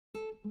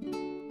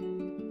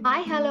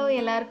Hi, hello,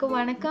 எல்லாருக்கும்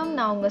வணக்கம்.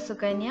 நான் உங்க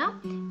சுகன்யா.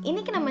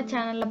 இன்னைக்கு நம்ம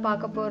சேனல்ல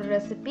பார்க்க போற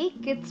ரெசிபி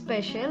கிட்ஸ்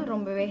ஸ்பெஷல்,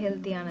 ரொம்பவே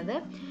ஹெல்த்தியானது.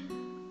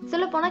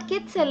 சொல்லப்போனா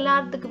கிட்ஸ்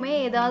எல்லாத்துக்குமே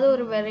ஏதாவது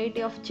ஒரு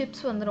வெரைட்டி ஆஃப்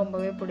சிப்ஸ் வந்து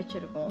ரொம்பவே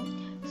பிடிச்சிருக்கும்.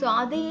 ஸோ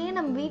அதையே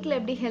நம்ம வீட்டில்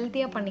எப்படி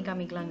ஹெல்த்தியாக பண்ணி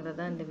காமிக்கலாங்கிறது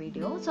தான் இந்த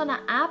வீடியோ. ஸோ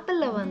நான்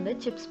ஆப்பிளில் வந்து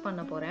சிப்ஸ்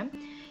பண்ண போகிறேன்.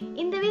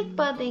 இந்த வீக்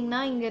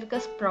பார்த்தீங்கன்னா இங்கே இருக்க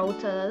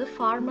ஸ்ப்ரவுட்ஸ், அதாவது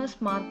ஃபார்மர்ஸ்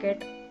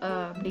மார்க்கெட்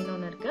அப்படின்னு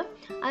ஒன்று இருக்குது.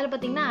 அதில்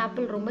பார்த்தீங்கன்னா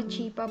ஆப்பிள் ரொம்ப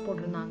சீப்பாக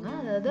போட்டிருந்தாங்க.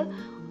 அதாவது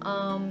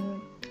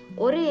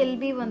ஒரு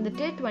எல்பி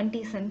வந்துட்டு 20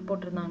 சென்ட்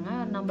போட்டிருந்தாங்க.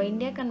 நம்ம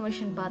இந்தியா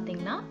கன்வர்ஷன்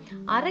பார்த்தீங்கன்னா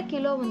அரை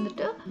கிலோ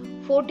வந்துட்டு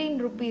 14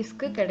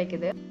 ருபீஸ்க்கு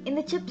கிடைக்குது.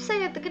 இந்த சிப்ஸ்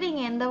செய்யறதுக்கு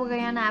நீங்கள் எந்த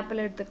வகையான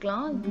ஆப்பிள்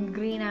எடுத்துக்கலாம்.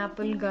 க்ரீன்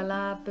ஆப்பிள், கலா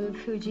ஆப்பிள்,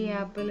 ஃபியூஜி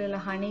ஆப்பிள், இல்லை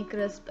ஹனி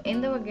கிறிஸ்ப்,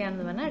 எந்த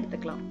வகையானது வேணால்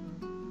எடுத்துக்கலாம்.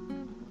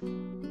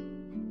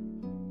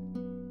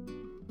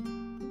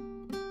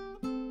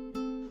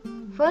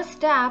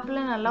 ஃபர்ஸ்ட்டு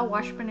ஆப்பிளை நல்லா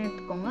வாஷ் பண்ணி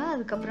எடுத்துக்கோங்க.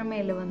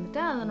 அதுக்கப்புறமேல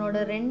வந்துட்டு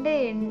அதனோட 2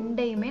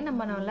 எண்டையுமே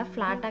நம்ம நல்லா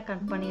ஃப்ளாட்டாக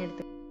கட் பண்ணி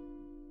எடுத்துக்கலாம்.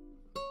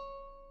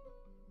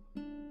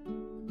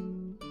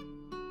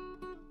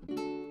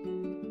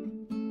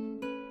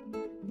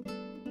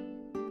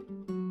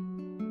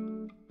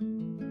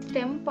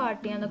 ஸ்டெம்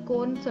பார்ட்டி, அந்த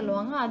கோன்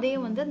சொல்லுவாங்க, அதே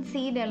வந்து அந்த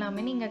சீட்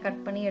எல்லாமே நீங்க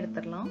கட் பண்ணி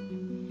எடுத்துடலாம்.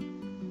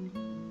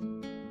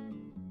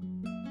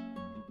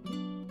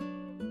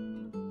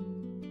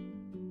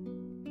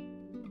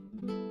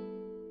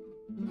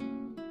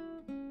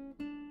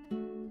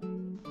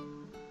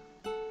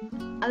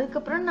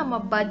 அதுக்கப்புறம் நம்ம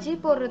பஜ்ஜி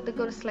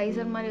போடுறதுக்கு ஒரு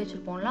ஸ்லைசர் மாதிரி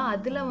வச்சுருப்போம்ல,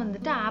 அதில்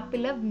வந்துட்டு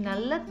ஆப்பிளை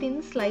நல்ல தின்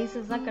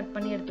ஸ்லைசஸாக கட்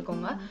பண்ணி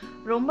எடுத்துக்கோங்க.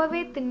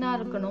 ரொம்பவே தின்னாக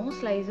இருக்கணும்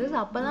ஸ்லைசஸ்,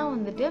 அப்போ தான்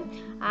வந்துட்டு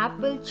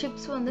ஆப்பிள்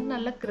சிப்ஸ் வந்துட்டு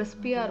நல்லா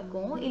கிறிஸ்பியாக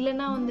இருக்கும்.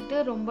 இல்லைன்னா வந்துட்டு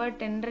ரொம்ப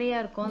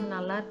டெண்டரியாக இருக்கும், அது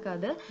நல்லா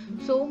இருக்காது.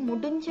 ஸோ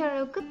முடிஞ்ச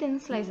அளவுக்கு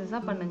தின்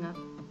ஸ்லைசஸாக பண்ணுங்கள்.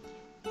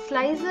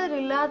 ஸ்லைசர்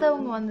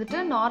இல்லாதவங்க வந்துட்டு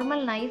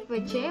நார்மல் நைஃப்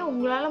வச்சே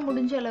உங்களால்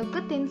முடிஞ்ச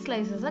அளவுக்கு தின்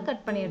ஸ்லைசஸாக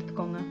கட் பண்ணி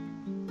எடுத்துக்கோங்க.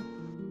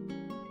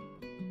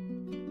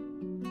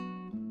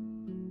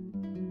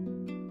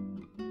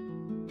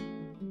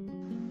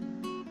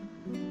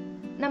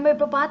 நம்ம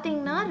இப்போ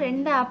பார்த்தீங்கன்னா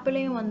 2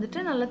 ஆப்பிளையும் வந்துட்டு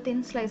நல்லா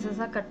தின்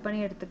ஸ்லைசஸாக கட் பண்ணி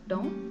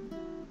எடுத்துக்கிட்டோம்.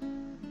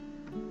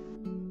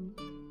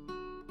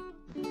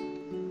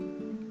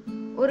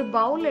 ஒரு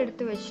பவுல்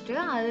எடுத்து வச்சுட்டு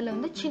அதில்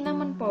வந்து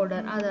சின்னமன்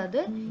பவுடர்,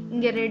 அதாவது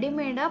இங்கே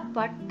ரெடிமேடாக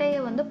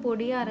பட்டையை வந்து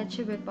பொடியாக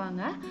அரைச்சி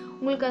வைப்பாங்க.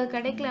 உங்களுக்கு அது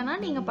கிடைக்கலன்னா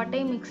நீங்கள்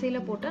பட்டையை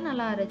மிக்சியில் போட்டு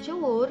நல்லா அரைச்சி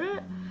 1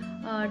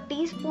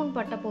 டீஸ்பூன்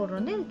பட்டை பவுடர்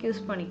வந்து இதுக்கு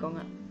யூஸ்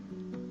பண்ணிக்கோங்க.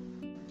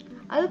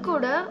 அது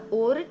கூட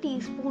 1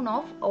 teaspoon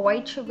of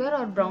white sugar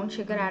R brown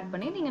sugar add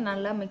பண்ணி நீங்கள்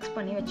நல்லா மிக்ஸ்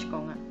பண்ணி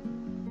வச்சுக்கோங்க.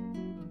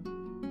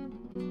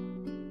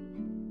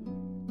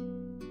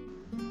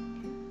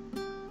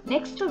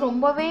 நெக்ஸ்ட்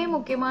ரொம்பவே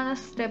முக்கியமான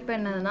ஸ்டெப்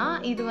என்னதுன்னா,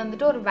 இது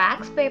வந்துட்டு ஒரு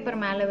வேக்ஸ்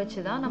பேப்பர் மேலே வச்சு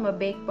தான் நம்ம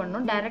பேக்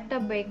பண்ணணும்.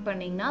 டைரெக்டாக பேக்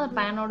பண்ணிங்கன்னா அது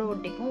பேனோட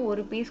ஒட்டிக்கும்,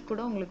 ஒரு பீஸ்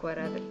கூட உங்களுக்கு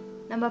வராது.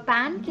 நம்ம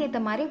பேனுக்கு ஏற்ற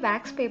மாதிரி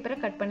வேக்ஸ் பேப்பரை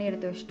கட் பண்ணி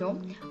எடுத்து வச்சிட்டோம்.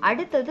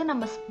 அடுத்தது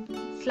நம்ம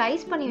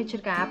ஸ்லைஸ் பண்ணி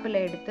வச்சுருக்க ஆப்பிளை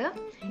எடுத்து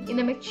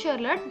இந்த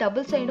மிக்சரில்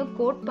டபுள் சைடும்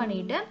கோட்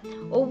பண்ணிவிட்டு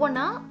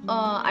ஒவ்வொன்றா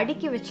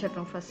அடுக்கி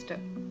வச்சிடணும் ஃபஸ்ட்டு.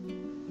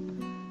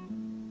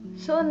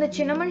 ஸோ இந்த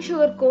சின்னமன்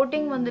சுகர்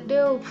கோட்டிங் வந்துட்டு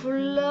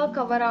ஃபுல்லாக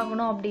கவர்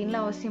ஆகணும்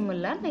அப்படின்லாம் அவசியம்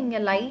இல்லை.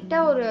 நீங்கள்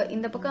லைட்டாக ஒரு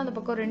இந்த பக்கம் அந்த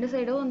பக்கம் 2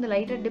 சைடும் வந்து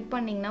லைட்டாக டிப்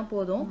பண்ணிங்கன்னா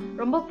போதும்.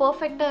 ரொம்ப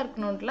பர்ஃபெக்டாக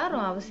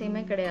இருக்கணுன்ட்டுலாம்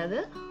அவசியமே கிடையாது.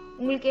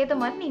 உங்களுக்கு ஏற்ற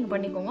மாதிரி நீங்கள்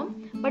பண்ணிக்கோங்க.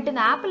 பட்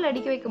இந்த ஆப்பிள்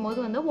அடுக்கி வைக்கும் போது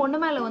வந்து ஒன்று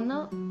மேலே வந்து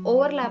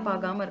ஓவர்லேப்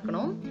ஆகாமல்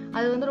இருக்கணும்.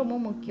 அது வந்து ரொம்ப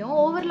முக்கியம்.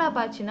 ஓவர்லேப்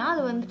ஆச்சுன்னா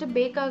அது வந்துட்டு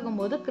பேக்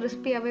ஆகும்போது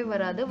கிறிஸ்பியாகவே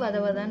வராது,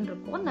 வதவதான்னு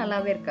இருக்கும்,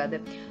 நல்லாவே இருக்காது.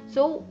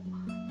 ஸோ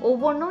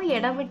ஒவ்வொன்றும்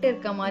இடம் விட்டு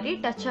இருக்க மாதிரி,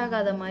 டச்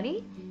ஆகாத மாதிரி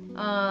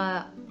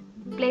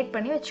பிளேட்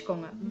பண்ணி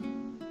வச்சுக்கோங்க.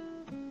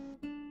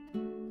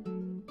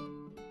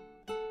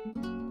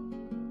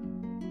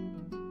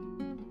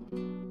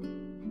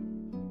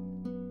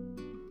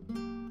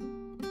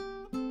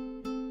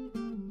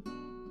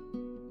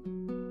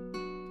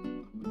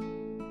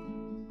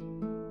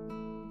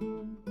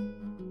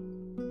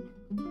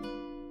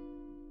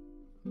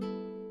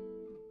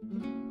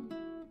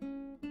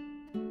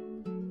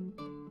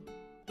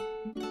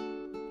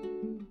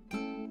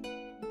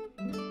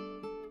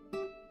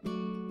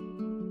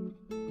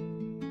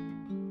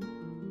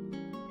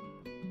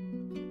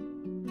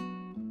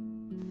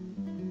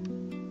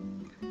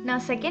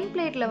 நான் செகண்ட்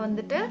பிளேட்டில்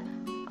வந்துட்டு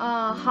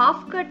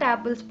ஹாஃப் கட்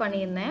ஆப்பிள்ஸ்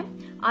பண்ணியிருந்தேன்.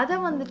 அதை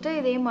வந்துட்டு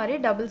இதே மாதிரி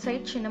double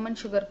side cinnamon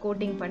sugar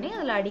coating பண்ணி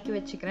அதில் அடுக்கி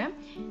வச்சுக்கிறேன்.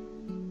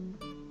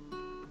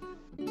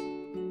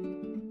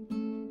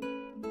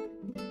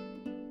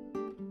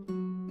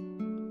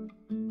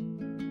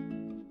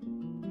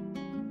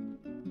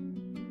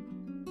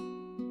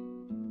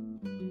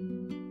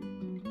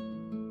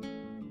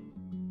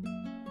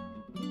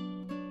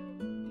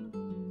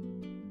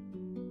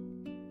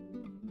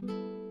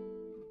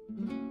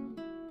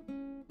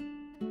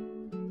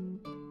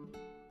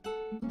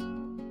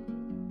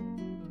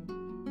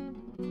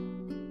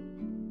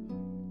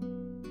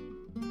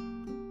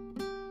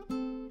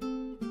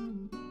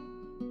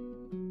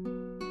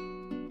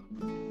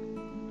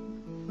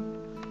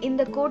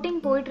 இந்த கோட்டிங்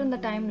போயிட்டு இருந்த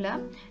டைம்ல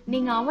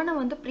நீங்க அவனை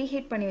வந்து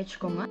ப்ரீஹீட் பண்ணி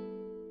வச்சுக்கோங்க.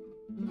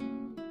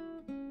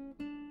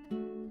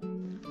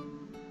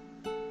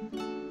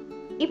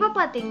 இப்போ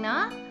பாத்தீங்கன்னா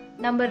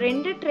நம்ம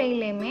 2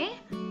 ட்ரேலையுமே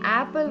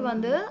ஆப்பிள்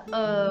வந்து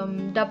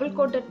டபுள்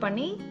கோட்டட்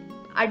பண்ணி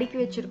அடுக்கி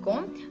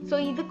வச்சிருக்கோம். ஸோ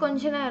இது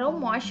கொஞ்ச நேரம்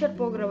மாய்ஸ்சர்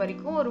போகிற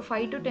வரைக்கும் ஒரு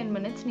 5 to 10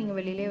 minutes நீங்கள்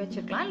வெளியிலே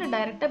வச்சுருக்கலாம். இல்லை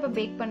டைரெக்டாக இப்போ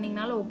back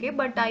பண்ணிங்கனாலும் okay,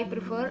 but I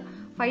prefer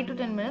 5 to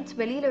 10 minutes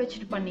வெளியில்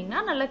வச்சுட்டு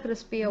பண்ணிங்கன்னா நல்லா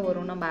கிறிஸ்பியாக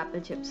வரும் நம்ம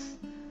ஆப்பிள் சிப்ஸ்.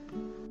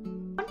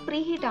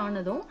 ப்ரீஹீட்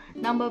ஆனதும்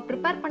நம்ம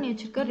ப்ரிப்பேர் பண்ணி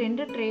வச்சுருக்க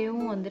 2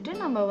 ட்ரேயும் வந்துட்டு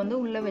நம்ம வந்து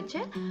உள்ளே வச்சு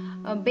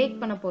பேக்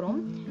பண்ண போகிறோம்.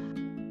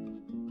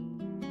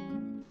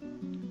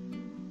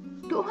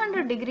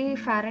 200 degree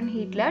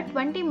Fahrenheitல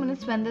 20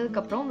 minutes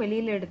வெந்ததுக்கப்புறம்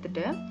வெளியில்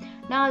எடுத்துட்டு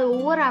நான் அது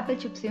ஒவ்வொரு ஆப்பிள்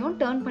சிப்ஸையும்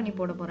டர்ன் பண்ணி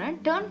போட போகிறேன்.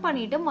 டர்ன்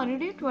பண்ணிவிட்டு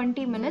மறுபடியும்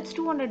 20 minutes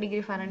 200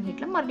 degree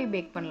Fahrenheitல மறுபடியும்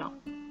பேக் பண்ணலாம்.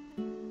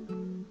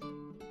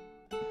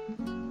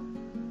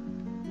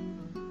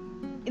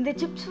 இந்த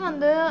சிப்ஸ்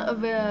வந்து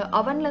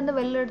அவன்லேருந்து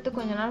வெளில எடுத்து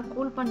கொஞ்ச நேரம்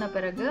கூல் பண்ண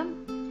பிறகு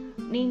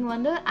நீங்கள்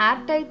வந்து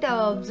ஏர்டைட்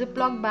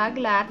ஜிப்லாக் பேக்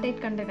இல்லை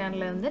ஏர்டைட்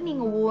கண்டெய்னரில் வந்து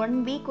நீங்கள் 1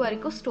 week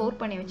வரைக்கும் ஸ்டோர்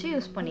பண்ணி வச்சு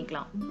யூஸ்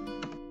பண்ணிக்கலாம்.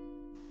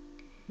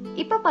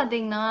 இப்போ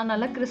பார்த்தீங்கன்னா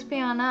நல்லா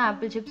கிறிஸ்பியான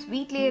ஆப்பிள் சிப்ஸ்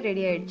வீட்லேயே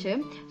ரெடி ஆயிடுச்சு.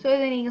 ஸோ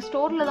இதை நீங்கள்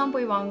ஸ்டோரில் தான்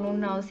போய்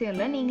வாங்கணும்னு அவசியம்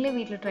இல்லை, நீங்களே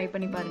வீட்டில் ட்ரை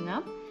பண்ணி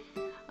பாருங்கள்.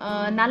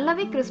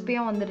 நல்லாவே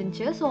கிறிஸ்பியாக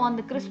வந்துருந்துச்சு. ஸோ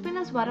அந்த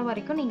கிறிஸ்பினஸ் வர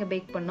வரைக்கும் நீங்கள்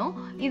பேக் பண்ணணும்.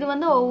 இது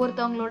வந்து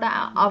ஒவ்வொருத்தவங்களோட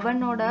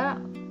அவனோட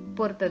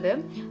பொறுத்தது.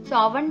 ஸோ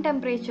அவன்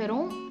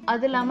டெம்பரேச்சரும்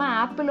அது இல்லாமல்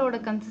ஆப்பிளோட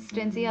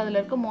கன்சிஸ்டன்சி அதில்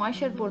இருக்க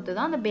மாய்ஸ்சர் பொறுத்து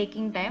தான் அந்த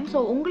பேக்கிங் டைம். ஸோ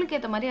உங்களுக்கு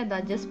ஏற்ற மாதிரி அதை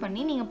அட்ஜஸ்ட்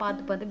பண்ணி நீங்கள்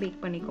பார்த்து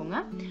பேக் பண்ணிக்கோங்க.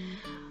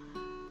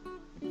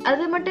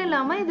 அது மட்டும்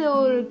இல்லாமல் இது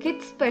ஒரு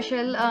கிட்ஸ்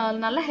ஸ்பெஷல்,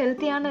 நல்ல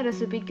ஹெல்த்தியான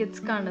ரெசிபி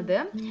கிட்ஸ்க்கானது.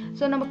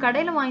 ஸோ நம்ம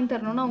கடையில் வாங்கி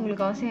தரணும்னு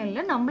அவங்களுக்கு அவசியம்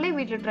இல்லை, நம்மளே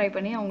வீட்டில் ட்ரை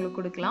பண்ணி அவங்களுக்கு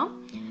கொடுக்கலாம்.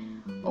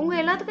 உங்கள்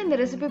எல்லாத்துக்கும் இந்த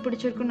ரெசிபி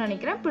பிடிச்சிருக்குன்னு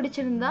நினைக்கிறேன்.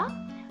 பிடிச்சிருந்தா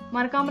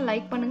மறக்காமல்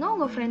லைக் பண்ணுங்கள்,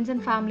 உங்கள் ஃப்ரெண்ட்ஸ்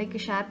அண்ட் ஃபேமிலிக்கு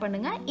ஷேர்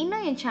பண்ணுங்கள்.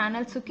 இன்னும் என்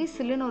சேனல் சுகிஸ்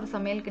சில்லுன்னு ஒரு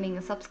சமையலுக்கு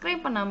நீங்கள்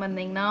சப்ஸ்கிரைப் பண்ணாமல்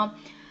இருந்தீங்கன்னா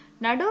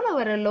நடுவில்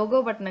வர லோகோ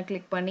பட்டனை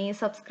கிளிக் பண்ணி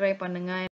சப்ஸ்கிரைப் பண்ணுங்கள்.